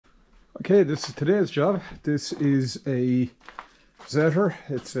Okay, this is today's job. This is a Zetor.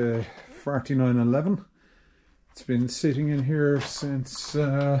 It's a 4911. It's been sitting in here since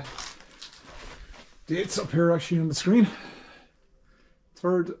date's up here actually on the screen.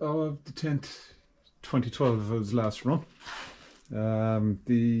 3rd of the 10th, 2012 was last run.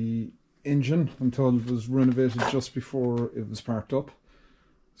 The engine, I'm told, was renovated just before it was parked up,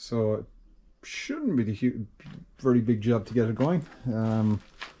 so it shouldn't be the very big job to get it going.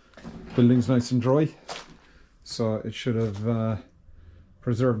 Building's nice and dry, so it should have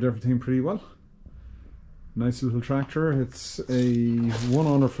preserved everything pretty well. Nice little tractor. It's a one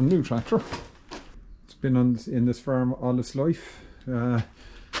owner from new tractor. It's been in this farm all its life. So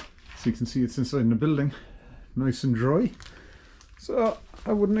you can see it's inside in the building, nice and dry. So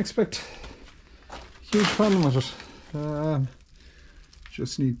I wouldn't expect a huge problem with it.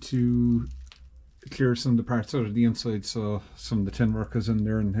 Just need to clear some of the parts out of the inside, so some of the tin work is in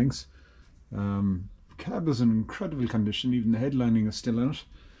there and things. Cab is in incredible condition, even the headlining is still in it.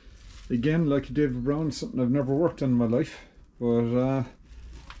 Again, like a David Brown, something I've never worked on in my life, but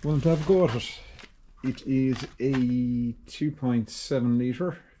willing to have a go at it. It is a 2.7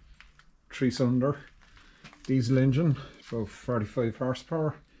 litre 3-cylinder diesel engine, about 45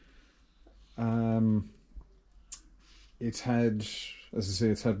 horsepower. It's had, as I say,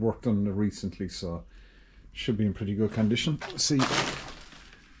 it's had work done recently, so should be in pretty good condition. Let's see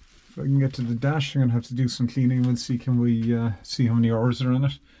if I can get to the dash. I'm gonna have to do some cleaning. We'll see, can we see how many hours are in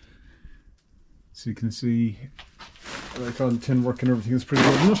it. So you can see, like, all the tin work and everything is pretty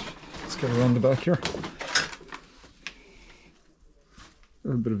good in it. Let's get around the back here. A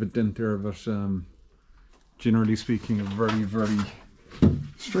little bit of a dent there, but generally speaking, a very, very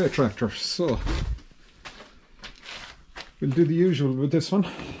straight tractor. So we'll do the usual with this one.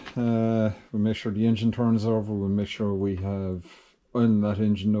 We'll make sure the engine turns over. We'll make sure we have oil in that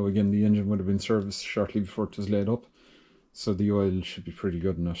engine. Now again, the engine would have been serviced shortly before it was laid up, so the oil should be pretty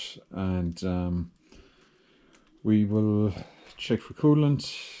good in it. And we will check for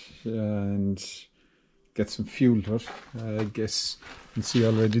coolant and get some fuel to it. I guess you can see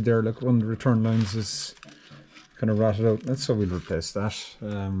already there, like, one of the return lines is kind of rotted out, so we'll replace that.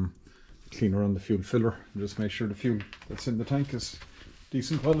 Clean around the fuel filler and just make sure the fuel that's in the tank is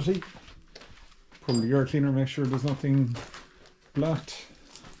decent quality. Pull the air cleaner, make sure there's nothing blocked,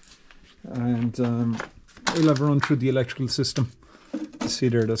 and we'll have a run through the electrical system. You see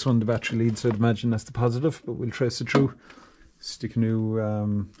there, that's one of the battery leads, so I'd imagine that's the positive, but we'll trace it through, stick a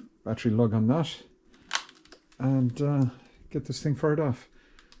new battery lug on that, and get this thing fired off.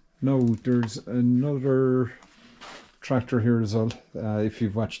 Now there's another tractor here as well. If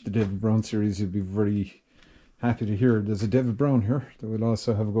you've watched the David Brown series, you'll be very happy to hear there's a David Brown here that we'll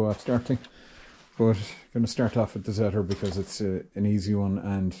also have a go at starting, but I'm going to start off with the Zetor because it's an easy one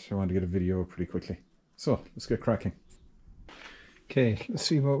and I want to get a video pretty quickly. So let's get cracking. Okay, let's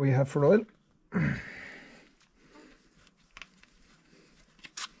see what we have for oil.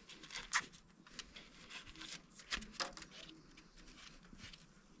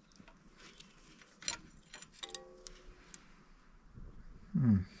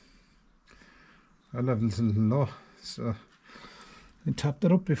 Our level's a little low, so I tap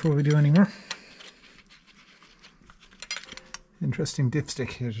that up before we do any more. Interesting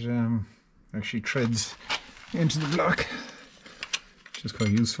dipstick. It actually treads into the block, which is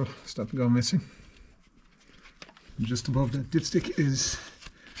quite useful. Stop it going missing. And just above that dipstick is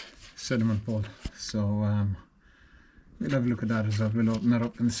sediment bowl, so we'll have a look at that as well. We'll open that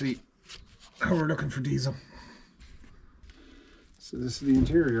up and see how we're looking for diesel. So this is the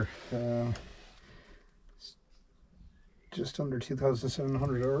interior. Just under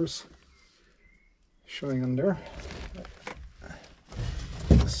 2,700 hours showing on there.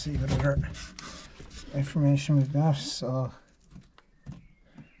 Let's see what other information we've got. So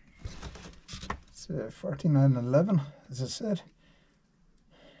it's 4911, as I said.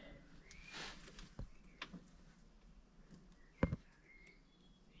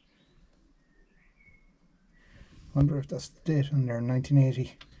 Wonder if that's the date on there,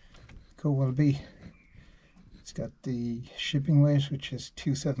 1980. Could well be. It's got the shipping weight, which is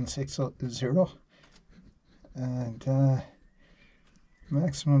 2760, and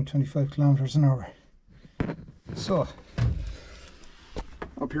maximum 25 kilometers an hour. So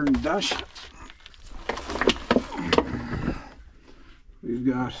up here in the dash, we've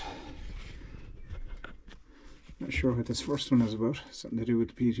got, not sure what this first one is about, something to do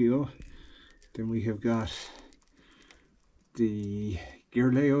with the PTO. Then we have got the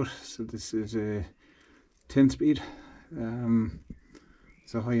gear layout. So this is a 10-speed.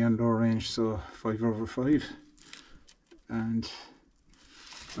 It's a high and low range, so 5/5, and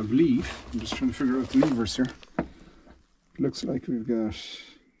I believe, I'm just trying to figure out the levers here. Looks like we've got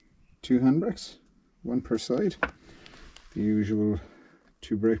 2 handbrakes, one per side. The usual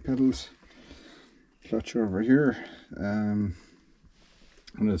 2 brake pedals. Clutch over here.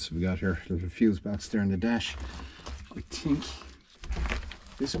 What else have we got here? Little fuse box there in the dash. I think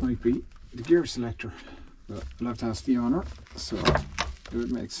this might be the gear selector. But I'll have to ask the owner, so it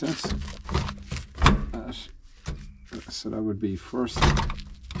would make sense. So that would be first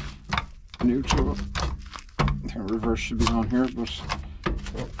neutral. The reverse should be on here, but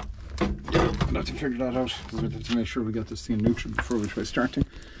I'll have to figure that out. We'll have to make sure we get this thing neutral before we try starting.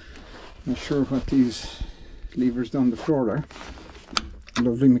 Not sure what these levers down the floor are.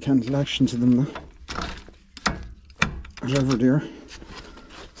 Lovely mechanical action to them though. Whatever they are.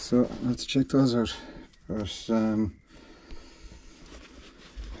 So let's check those out. But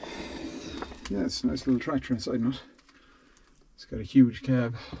yeah, it's a nice little tractor inside in it. It's got a huge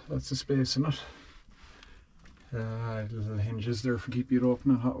cab, lots of space in it. Little hinges there for keeping it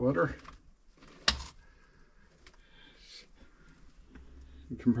open in hot weather.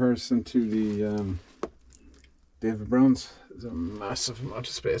 In comparison to the David Brown's, there's a massive amount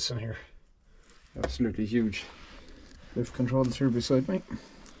of space in here. Absolutely huge. Lift controls here beside me.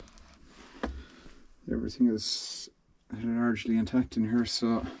 Everything is largely intact in here,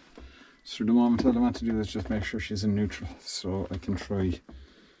 so for the moment all I want to do is just make sure she's in neutral, so I can try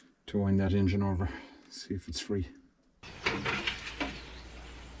to wind that engine over, see if it's free.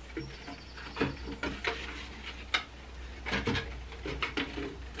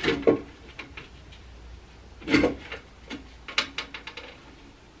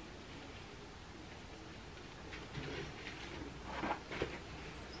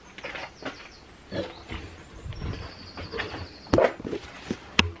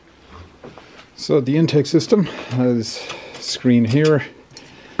 So the intake system has a screen here,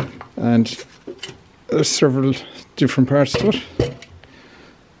 and there's several different parts to it.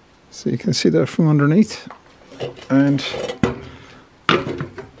 So you can see that from underneath, and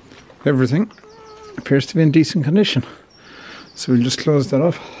everything appears to be in decent condition. So we'll just close that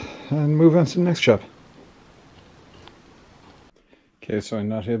off and move on to the next job. Okay, so I'm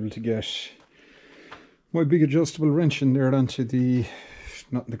not able to get my big adjustable wrench in there onto the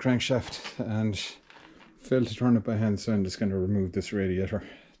crankshaft, and failed to turn it by hand, so I'm just going to remove this radiator.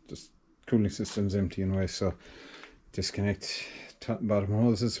 Just cooling system's empty anyway, so disconnect top and bottom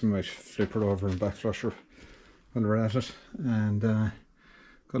hoses. We might flip it over and back flusher when we're at it, and got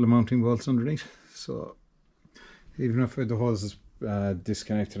the mounting bolts underneath, so even if the hose is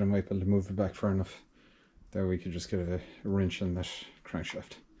disconnected, I might be able to move it back far enough that we could just get a wrench in that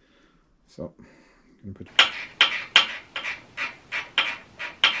crankshaft. So I'm going to put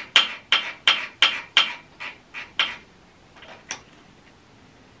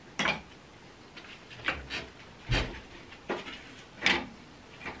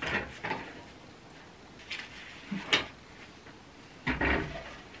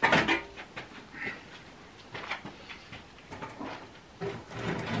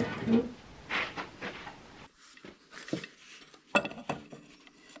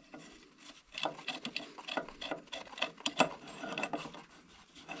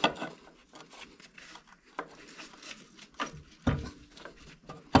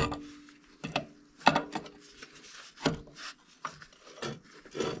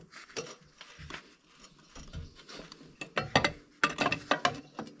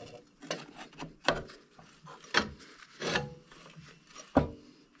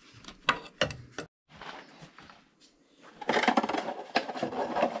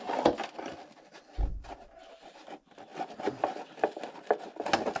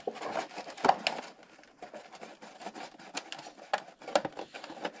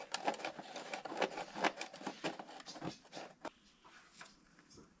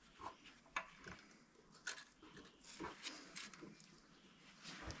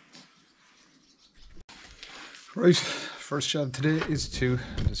right. First job today is to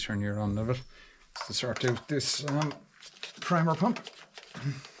just turn your on level, to sort out this primer pump.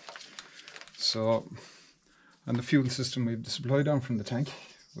 So on the fuel system, we have the supply down from the tank.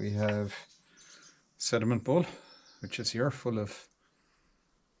 We have sediment bowl, which is here, full of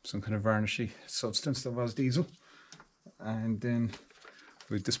some kind of varnishy substance that was diesel, and then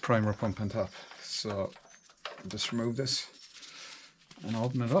with this primer pump on top. So just remove this and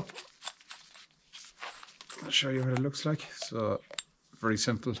open it up. I'll show you what it looks like. So very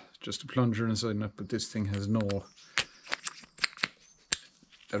simple, just a plunger inside it, but this thing has no,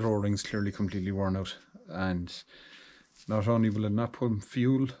 the O-ring's clearly completely worn out, and not only will it not pump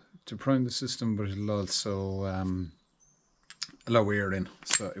fuel to prime the system, but it'll also allow air in,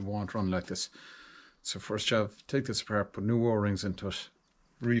 so it won't run like this. So first job, take this apart, put new O-rings into it,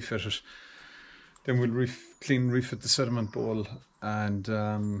 refit it. Then we'll refit the sediment bowl and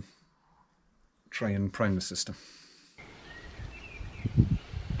try and prime the system.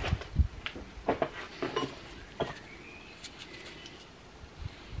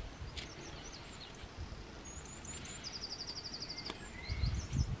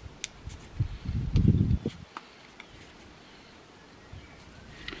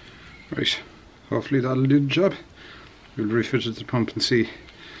 Right, hopefully that'll do the job. We'll refit the pump and see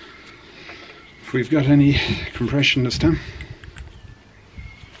if we've got any compression this time.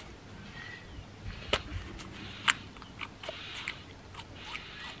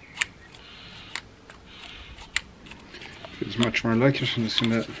 Feels much more like it. I'm just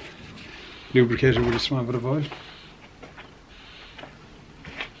going to lubricate it with a small bit of oil.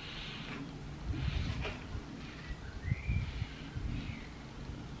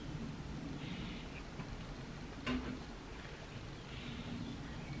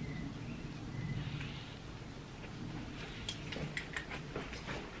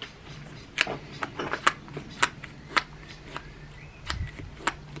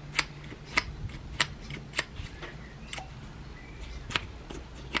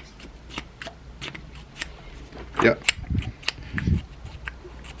 Yeah,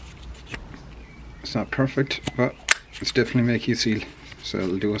 it's not perfect, but it's definitely making a seal, so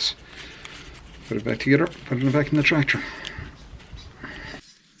it'll do us. Put it back together, put it back in the tractor.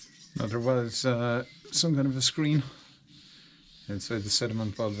 Now there was some kind of a screen inside the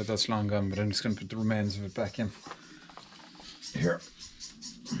sediment valve, but that's long gone, but I'm just going to put the remains of it back in here.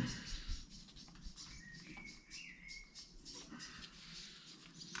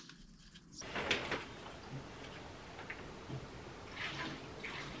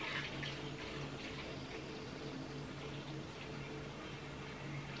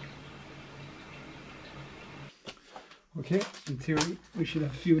 Okay, in theory we should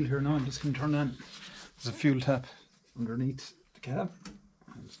have fuel here now. I'm just going to turn on. There's a fuel tap underneath the cab.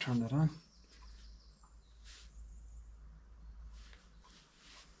 I'll just turn that on.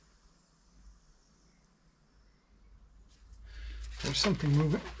 There's something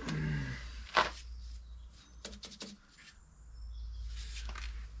moving.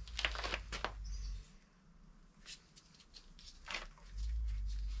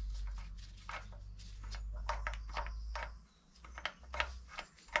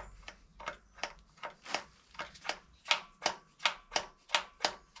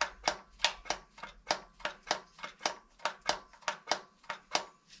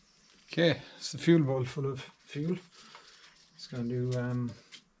 Okay, it's the fuel bowl full of fuel. Just going to do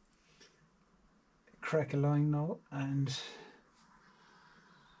crack a line now and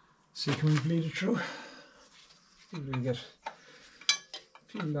see can we bleed it through. See if we can get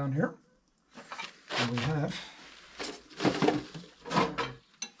fuel down here. And we have.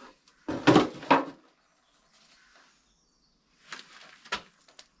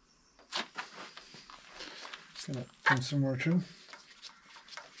 Just going to pump some more through.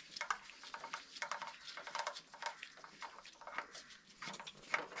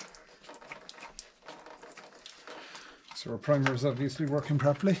 So our primer is obviously working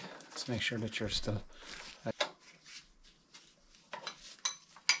properly. Let's make sure that you're still.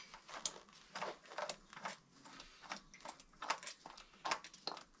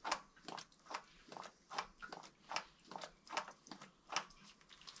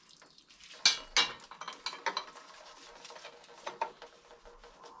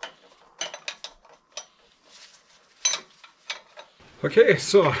 Okay,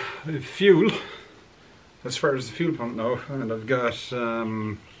 so I have fuel. As far as the fuel pump now, and I've got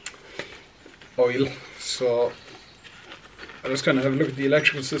oil, so I'm just going to have a look at the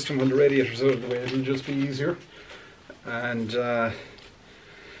electrical system when the radiator's out of the way. It'll just be easier, and I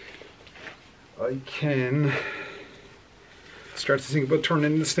can start to think about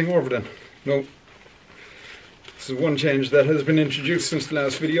turning this thing over then. No, this is one change that has been introduced since the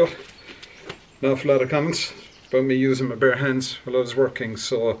last video. An awful lot of comments about me using my bare hands while I was working,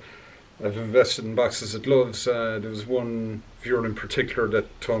 so I've invested in boxes of gloves. There was one viewer in particular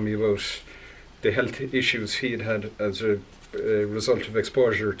that told me about the health issues he had as a result of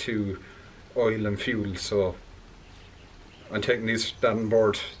exposure to oil and fuel. So I'm taking that on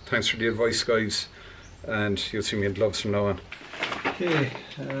board. Thanks for the advice, guys, and you'll see me in gloves from now on. Okay,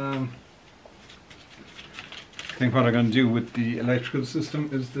 I think what I'm going to do with the electrical system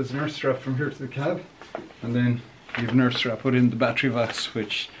is there's an earth strap from here to the cab, and then you have an earth strap put in the battery box,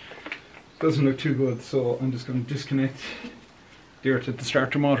 which doesn't look too good, so I'm just going to disconnect the earth at the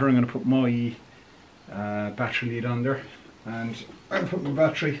starter motor. I'm going to put my battery lead on there, And I'll put my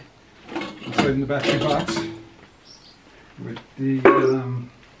battery inside in the battery box with the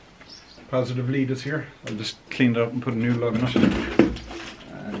positive leaders here. I'll just clean it up and put a new lug in it.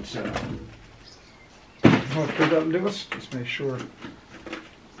 And hopefully that'll do it. Just make sure,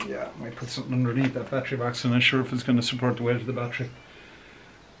 yeah, I might put something underneath that battery box and I'm not sure if it's going to support the weight of the battery.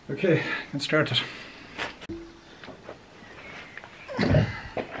 Okay, let's start it.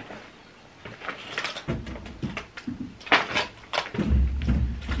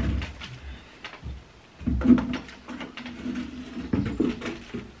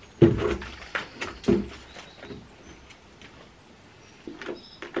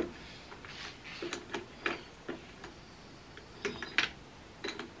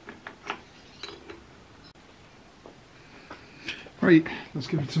 Right, let's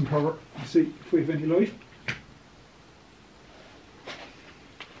give it some power and see if we have any light.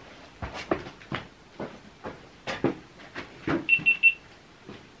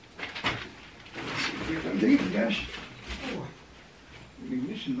 Let's see if we have anything in the dash. Oh, an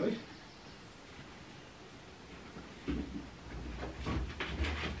ignition light. We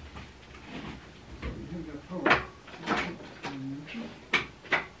have got power.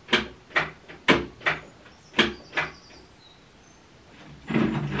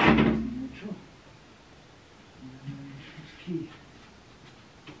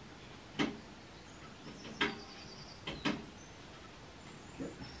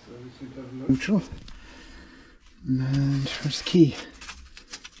 Neutral. And where's the key?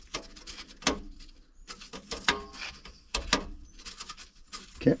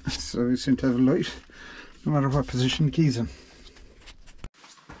 Okay, so we seem to have a light no matter what position the key's in.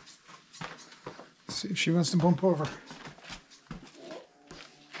 Let's see if she wants to bump over.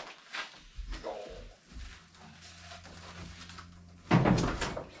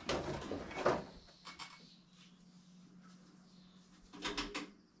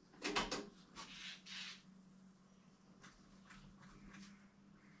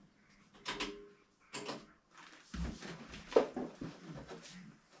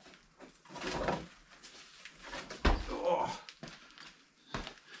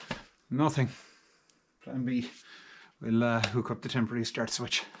 Nothing. Plan B. We'll hook up the temporary start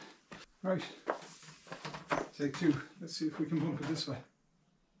switch. Right. Take two. Let's see if we can bump it this way.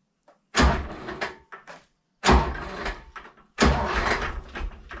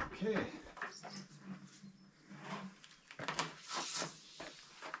 Okay.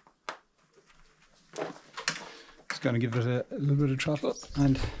 Just going to give it a little bit of throttle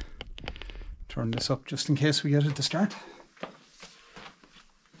and turn this up just in case we get it to start.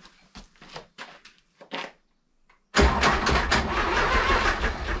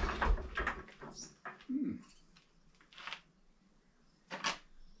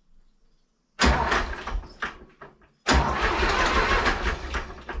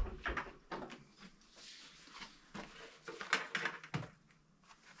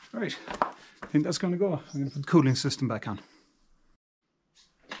 Right, I think that's going to go. I'm going to put the cooling system back on.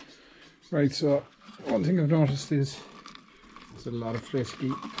 Right, so one thing I've noticed is there's a lot of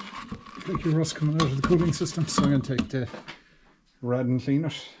flaky rust coming out of the cooling system, so I'm going to take the rad and clean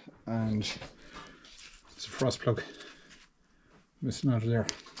it, and there's a frost plug missing out of there.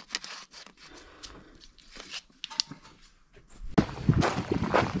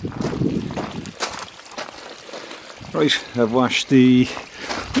 Right, I've washed the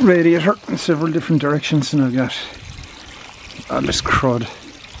radiator in several different directions and I've got all this crud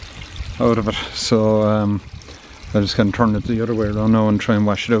out of it, so I'm just going to turn it the other way around now and try and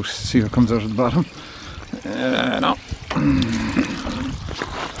wash it out, see what comes out of the bottom. No.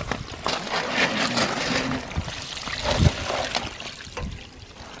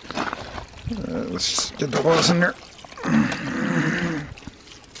 Let's just get the hose in there.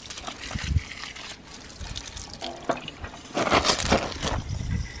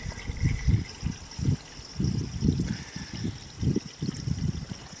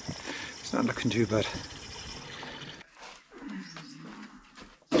 Not looking too bad.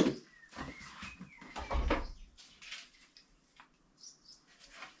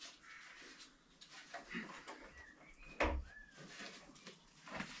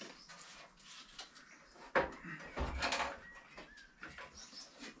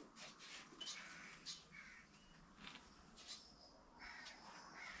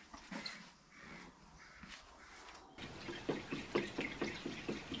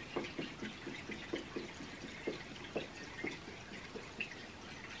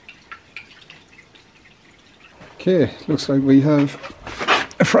 Okay, looks like we have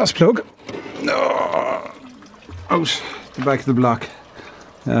a frost plug out the back of the block,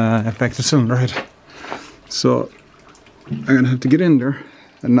 back to the cylinder head. So I'm going to have to get in there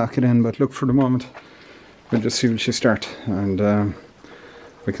and knock it in, but look, for the moment we'll just see will she start, and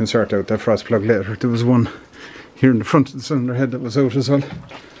we can sort out that frost plug later. There was one here in the front of the cylinder head that was out as well,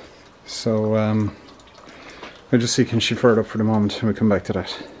 so I'll just see can she fire it up for the moment and we'll come back to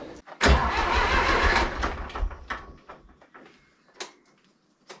that.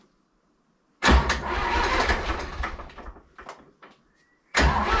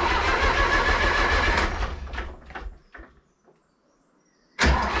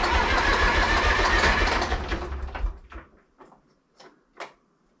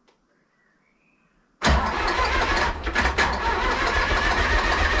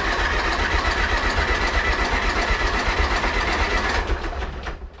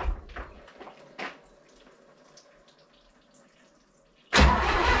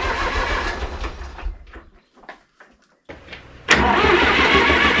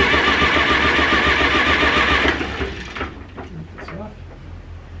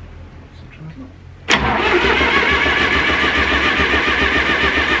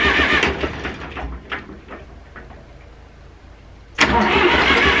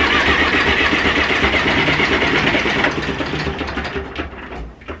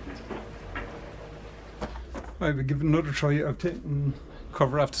 Right, we'll give it another try. I've taken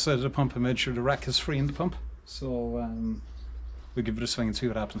cover off the side of the pump and made sure the rack is free in the pump. So we'll give it a swing and see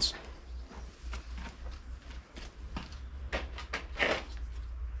what happens.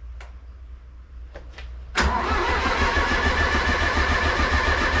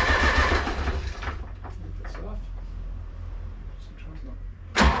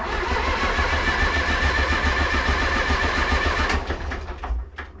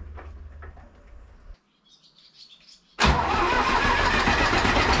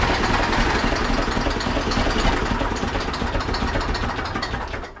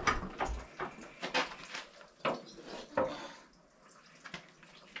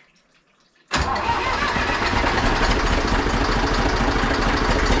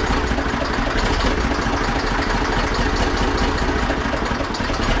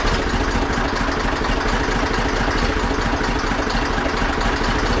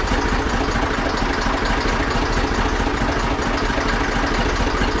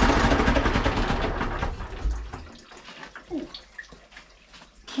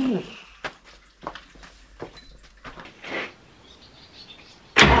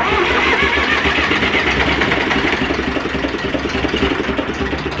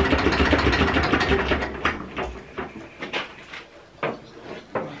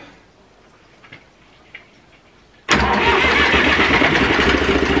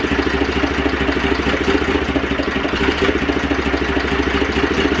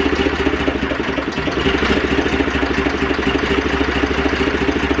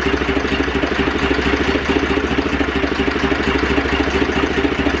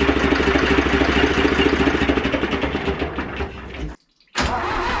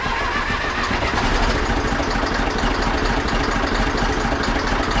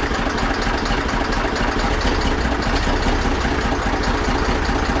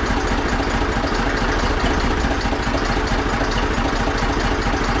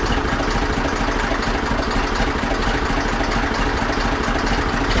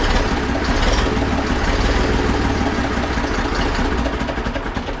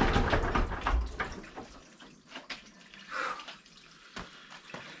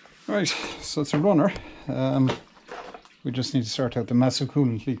 Right, so it's a runner. We just need to sort out the massive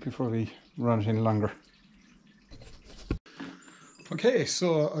coolant leak before we run it any longer. Okay,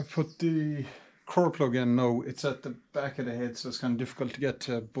 so I've put the core plug in now. It's at the back of the head, so it's kind of difficult to get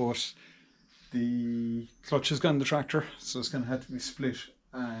to, but the clutch has gone in the tractor, so it's going to have to be split,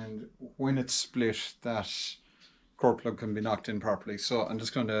 and when it's split, that core plug can be knocked in properly. So I'm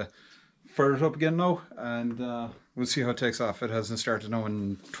just going to fire it up again now, and we'll see how it takes off. It hasn't started now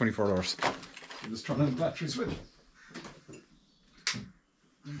in 24 hours. I'll just turn on the batteries with it.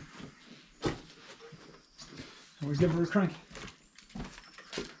 And we'll give her a crank.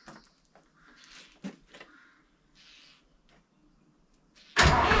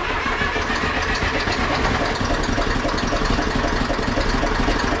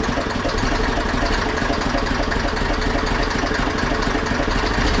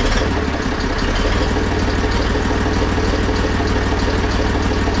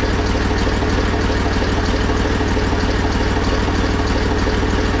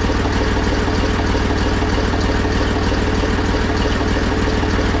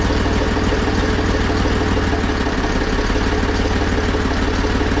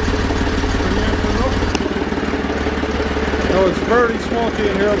 It's very smoky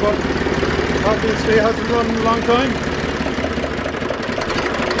in here, but obviously it hasn't run in a long time.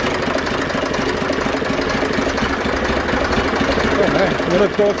 We'll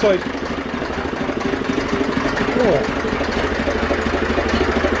have to go outside. Oh.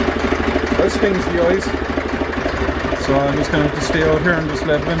 That stings the eyes. So I'm just going to have to stay out here and just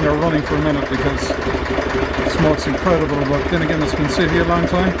let Linda running for a minute because the smoke's incredible, but then again it's been sitting a long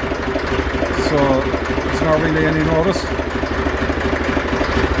time, so it's not really any notice.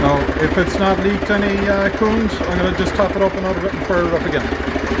 Now if it's not leaked any coolant, I'm going to just top it up another bit and fire it up again.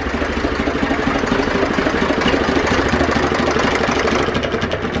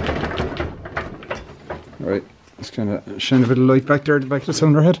 Right, just kind of shine a bit of light back there at the back of the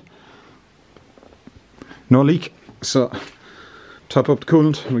cylinder head. No leak, so top up the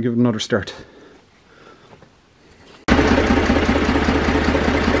coolant and we'll give it another start.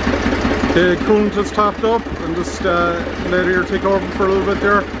 The coolant is topped up and just let it take over for a little bit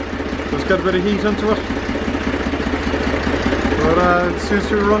there. Just get a bit of heat into it. But it seems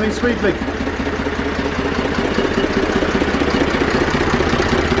to be running sweetly.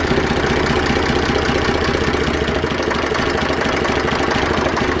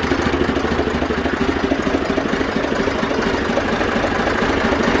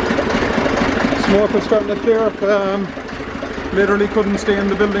 Smoke was starting to clear up. Literally couldn't stay in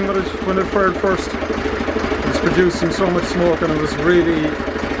the building when it fired first. It was producing so much smoke and it was really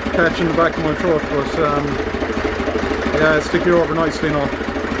catching the back of my throat, but yeah, it's sticking over nicely now.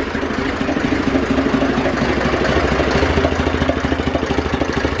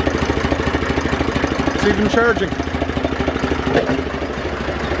 It's even charging.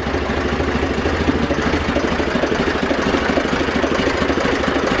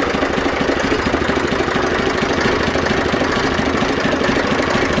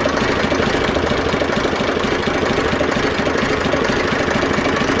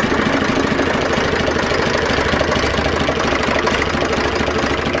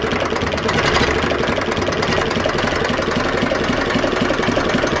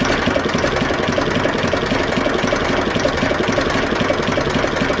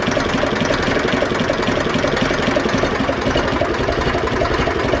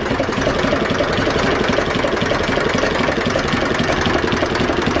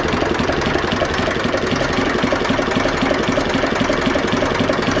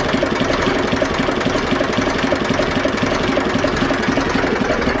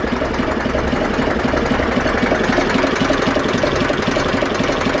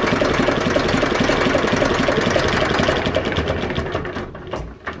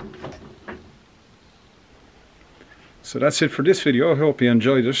 So that's it for this video. I hope you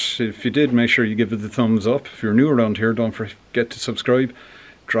enjoyed it. If you did, make sure you give it the thumbs up. If you're new around here, don't forget to subscribe.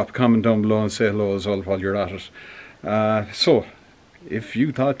 Drop a comment down below and say hello as well while you're at it. So, if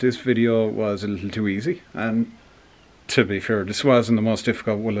you thought this video was a little too easy, and to be fair, this wasn't the most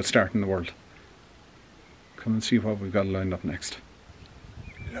difficult will it start in the world. Come and see what we've got lined up next.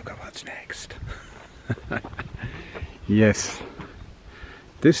 Look at what's next. Yes,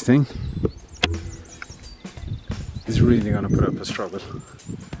 this thing is really going to put up a struggle.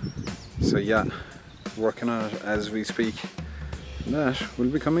 So yeah, working on it as we speak. That will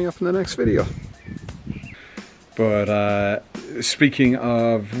be coming up in the next video. But speaking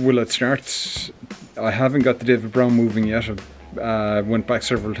of will it start, I haven't got the David Brown moving yet. I went back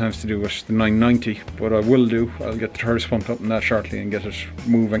several times to do it, the 990, but I will do. I'll get the tires pumped up in that shortly and get it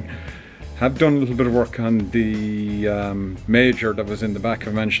moving. Have done a little bit of work on the major that was in the back.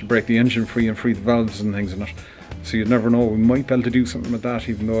 I managed to break the engine free and free the valves and things in it. So you'd never know, we might be able to do something with that,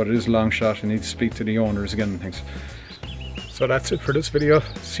 even though it is a long shot. I need to speak to the owners again and things. So that's it for this video.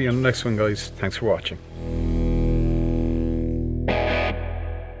 See you on the next one, guys. Thanks for watching.